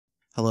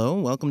Hello,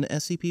 and welcome to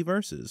SCP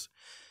Versus.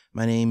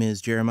 My name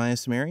is Doctor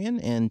Cimmerian,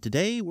 and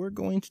today we're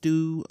going to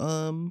do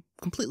a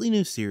completely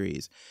new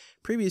series.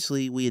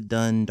 Previously, we had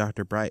done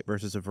Dr. Bright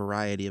versus a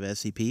variety of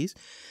SCPs.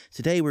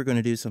 Today, we're going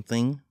to do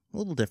something a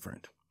little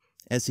different.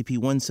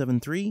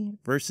 SCP-173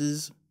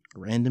 versus a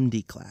random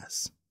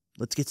D-Class.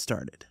 Let's get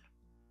started.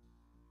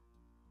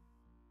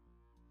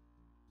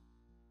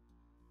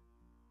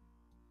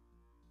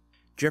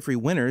 Jeffrey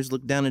Winters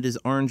looked down at his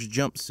orange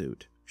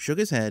jumpsuit, shook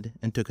his head,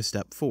 and took a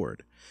step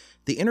forward.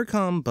 The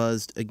intercom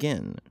buzzed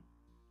again.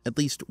 At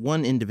least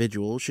one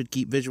individual should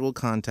keep visual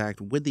contact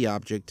with the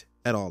object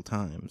at all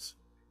times.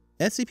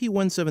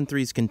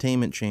 SCP-173's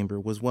containment chamber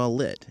was well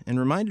lit and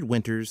reminded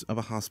Winters of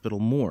a hospital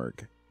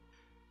morgue.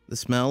 The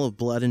smell of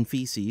blood and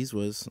feces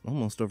was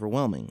almost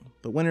overwhelming,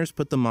 but Winters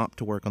put the mop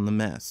to work on the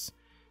mess.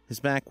 His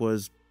back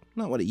was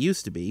not what it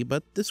used to be,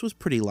 but this was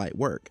pretty light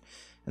work,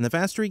 and the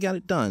faster he got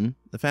it done,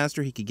 the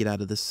faster he could get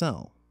out of the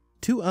cell.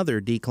 Two other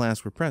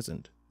D-Class were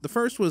present. The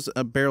first was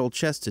a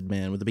barrel-chested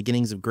man with the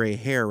beginnings of gray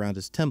hair around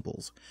his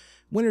temples.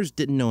 Winters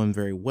didn't know him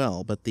very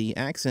well, but the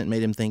accent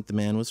made him think the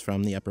man was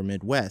from the upper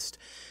Midwest.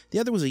 The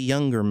other was a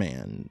younger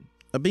man,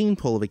 a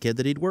beanpole of a kid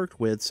that he'd worked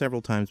with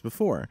several times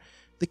before.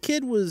 The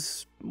kid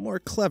was more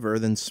clever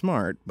than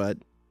smart, but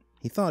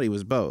he thought he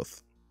was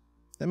both.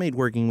 That made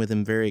working with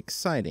him very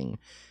exciting,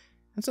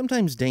 and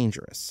sometimes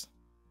dangerous.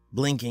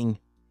 "Blinking,"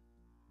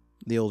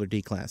 the older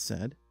D-Class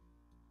said.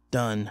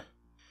 "Done."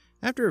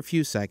 After a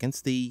few seconds,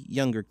 the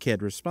younger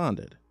kid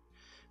responded.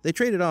 They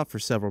traded off for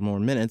several more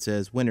minutes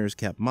as Winters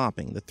kept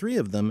mopping. The three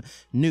of them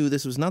knew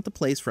this was not the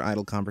place for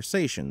idle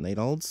conversation. They'd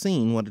all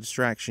seen what a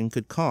distraction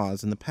could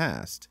cause in the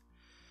past.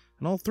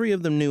 And all three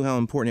of them knew how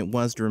important it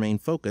was to remain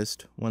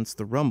focused once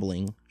the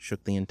rumbling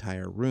shook the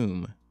entire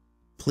room.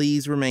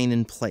 "Please remain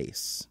in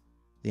place,"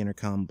 the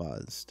intercom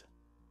buzzed.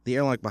 The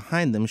airlock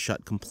behind them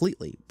shut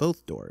completely,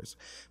 both doors,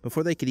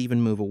 before they could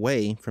even move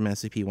away from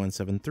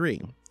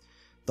SCP-173.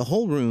 The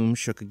whole room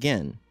shook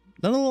again.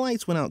 None of the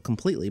lights went out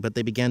completely, but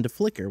they began to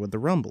flicker with the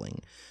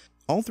rumbling.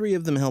 All three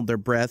of them held their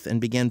breath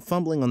and began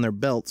fumbling on their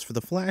belts for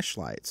the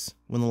flashlights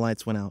when the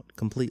lights went out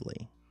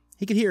completely.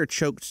 He could hear a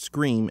choked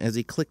scream as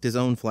he clicked his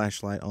own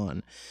flashlight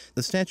on.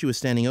 The statue was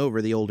standing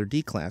over the older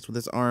D-Class with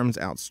its arms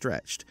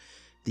outstretched.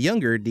 The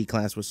younger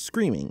D-Class was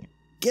screaming,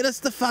 "Get us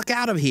the fuck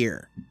out of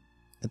here!"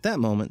 At that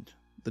moment,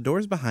 the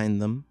doors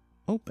behind them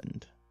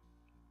opened.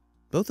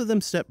 Both of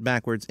them stepped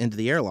backwards into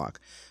the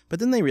airlock, but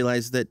then they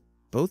realized that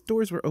both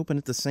doors were open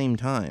at the same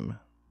time.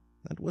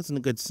 That wasn't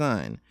a good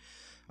sign.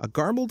 A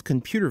garbled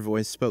computer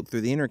voice spoke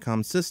through the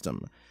intercom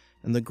system,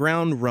 and the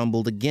ground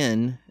rumbled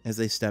again as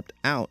they stepped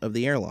out of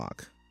the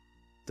airlock.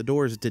 The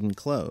doors didn't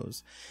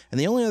close, and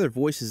the only other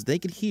voices they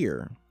could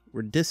hear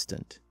were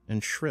distant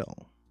and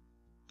shrill.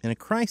 In a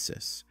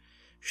crisis,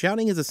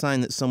 shouting is a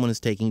sign that someone is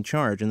taking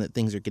charge and that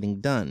things are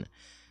getting done.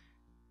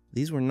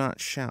 These were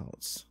not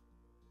shouts.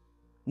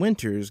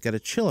 Winters got a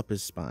chill up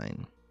his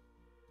spine.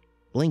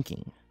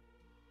 Blinking.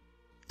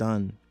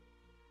 "Done,"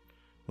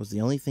 was the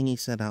only thing he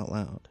said out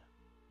loud.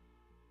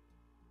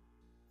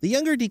 The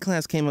younger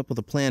D-Class came up with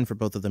a plan for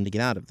both of them to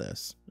get out of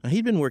this.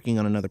 He'd been working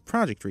on another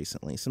project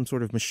recently, some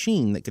sort of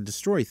machine that could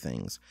destroy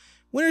things.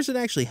 Winters had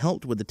actually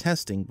helped with the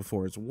testing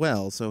before as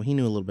well, so he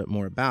knew a little bit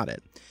more about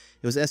it.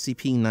 It was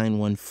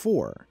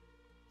SCP-914.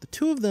 The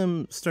two of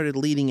them started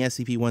leading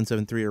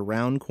SCP-173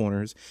 around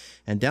corners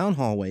and down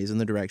hallways in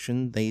the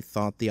direction they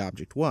thought the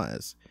object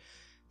was.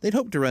 They'd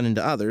hoped to run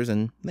into others,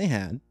 and they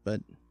had,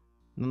 but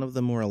none of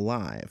them were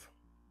alive.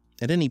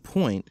 At any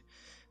point,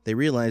 they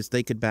realized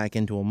they could back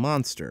into a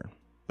monster.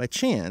 By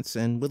chance,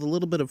 and with a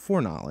little bit of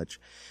foreknowledge,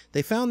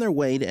 they found their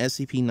way to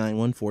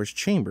SCP-914's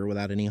chamber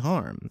without any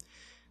harm.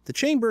 The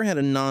chamber had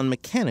a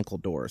non-mechanical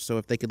door, so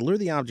if they could lure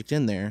the object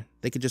in there,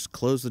 they could just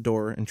close the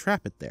door and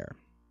trap it there.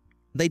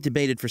 They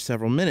debated for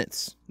several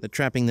minutes that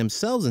trapping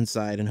themselves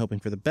inside and hoping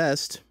for the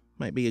best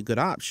might be a good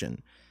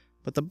option,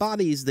 but the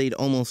bodies they'd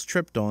almost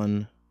tripped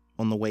on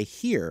the way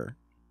here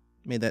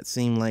made that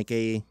seem like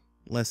a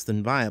less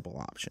than viable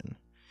option.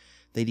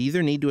 They'd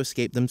either need to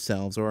escape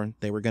themselves or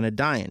they were going to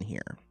die in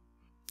here.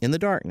 In the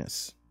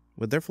darkness,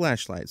 with their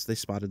flashlights, they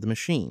spotted the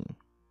machine.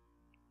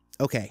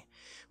 "Okay,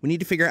 we need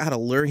to figure out how to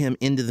lure him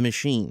into the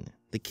machine,"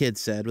 the kid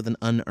said with an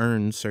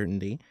unearned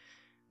certainty.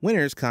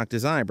 Winters cocked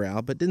his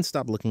eyebrow, but didn't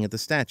stop looking at the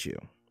statue.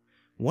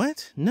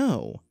 "What?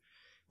 No.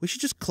 We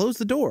should just close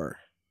the door.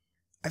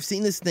 I've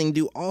seen this thing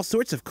do all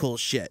sorts of cool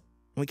shit,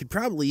 and we could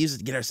probably use it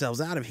to get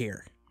ourselves out of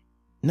here."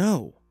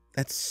 "No,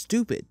 that's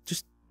stupid.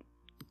 Just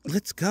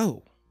let's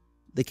go."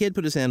 The kid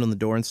put his hand on the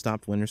door and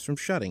stopped Winters from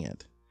shutting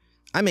it.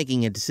 "I'm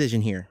making a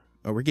decision here,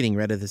 or we're getting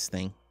rid of this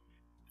thing."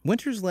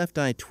 Winters' left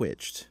eye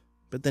twitched,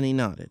 but then he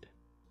nodded.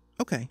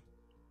 "Okay,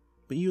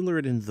 but you lure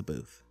it into the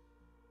booth."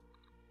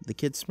 The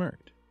kid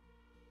smirked.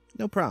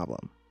 "No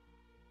problem."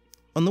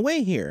 On the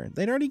way here,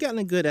 they'd already gotten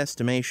a good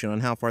estimation on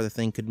how far the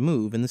thing could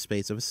move in the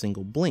space of a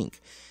single blink.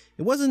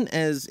 It wasn't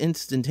as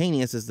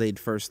instantaneous as they'd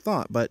first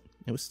thought, but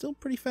it was still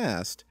pretty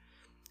fast.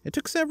 It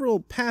took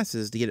several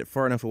passes to get it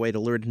far enough away to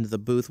lure it into the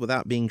booth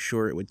without being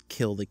sure it would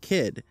kill the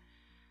kid.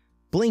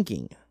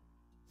 Blinking.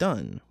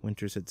 "Done,"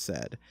 Winters had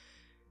said.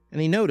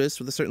 and he noticed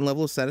with a certain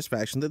level of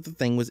satisfaction that the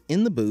thing was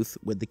in the booth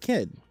with the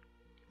kid.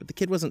 But the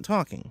kid wasn't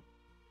talking.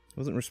 He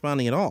wasn't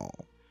responding at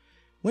all.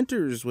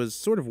 Winters was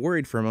sort of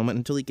worried for a moment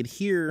until he could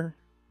hear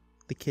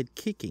the kid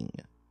kicking.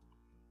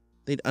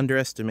 They'd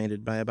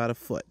underestimated by about a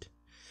foot,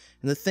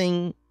 and the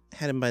thing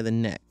had him by the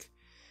neck.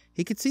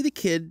 He could see the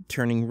kid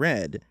turning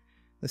red.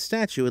 The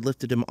statue had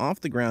lifted him off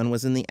the ground and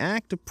was in the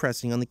act of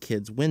pressing on the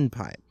kid's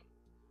windpipe.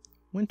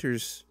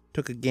 Winters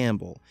took a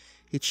gamble.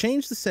 He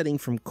changed the setting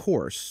from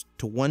coarse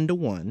to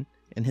 1-to-1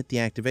 and hit the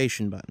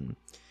activation button.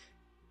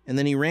 And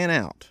then he ran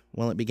out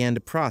while it began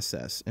to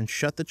process and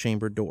shut the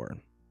chamber door.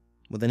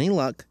 With any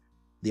luck,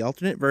 the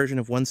alternate version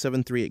of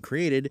 173 it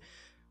created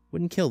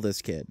wouldn't kill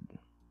this kid.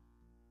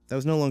 That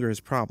was no longer his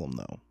problem,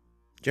 though.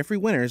 Jeffrey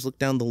Winters looked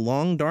down the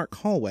long, dark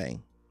hallway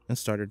and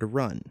started to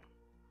run.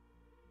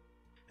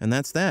 And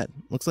that's that.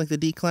 Looks like the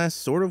D-Class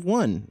sort of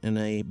won in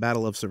a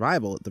battle of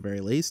survival, at the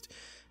very least.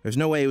 There's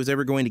no way he was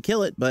ever going to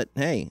kill it, but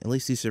hey, at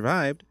least he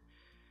survived.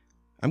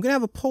 I'm going to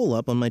have a poll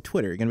up on my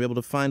Twitter. You're going to be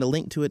able to find a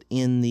link to it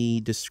in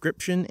the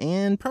description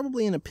and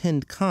probably in a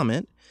pinned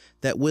comment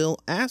that will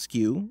ask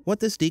you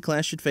what this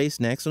D-Class should face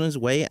next on his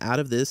way out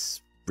of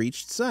this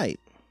breached site.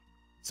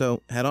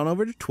 So head on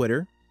over to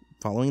Twitter,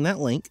 following that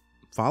link,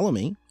 follow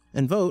me,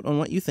 and vote on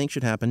what you think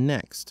should happen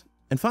next.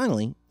 And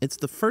finally, it's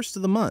the first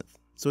of the month,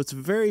 so it's a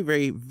very,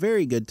 very,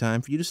 very good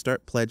time for you to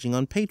start pledging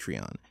on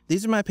Patreon.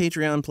 These are my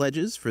Patreon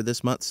pledges for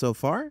this month so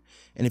far,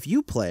 and if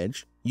you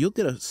pledge, you'll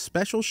get a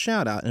special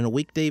shout-out in a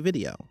weekday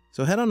video.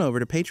 So head on over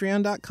to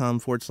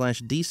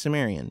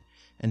patreon.com/DCimmerian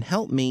and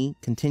help me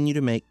continue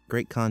to make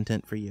great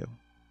content for you.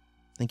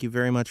 Thank you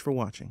very much for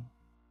watching.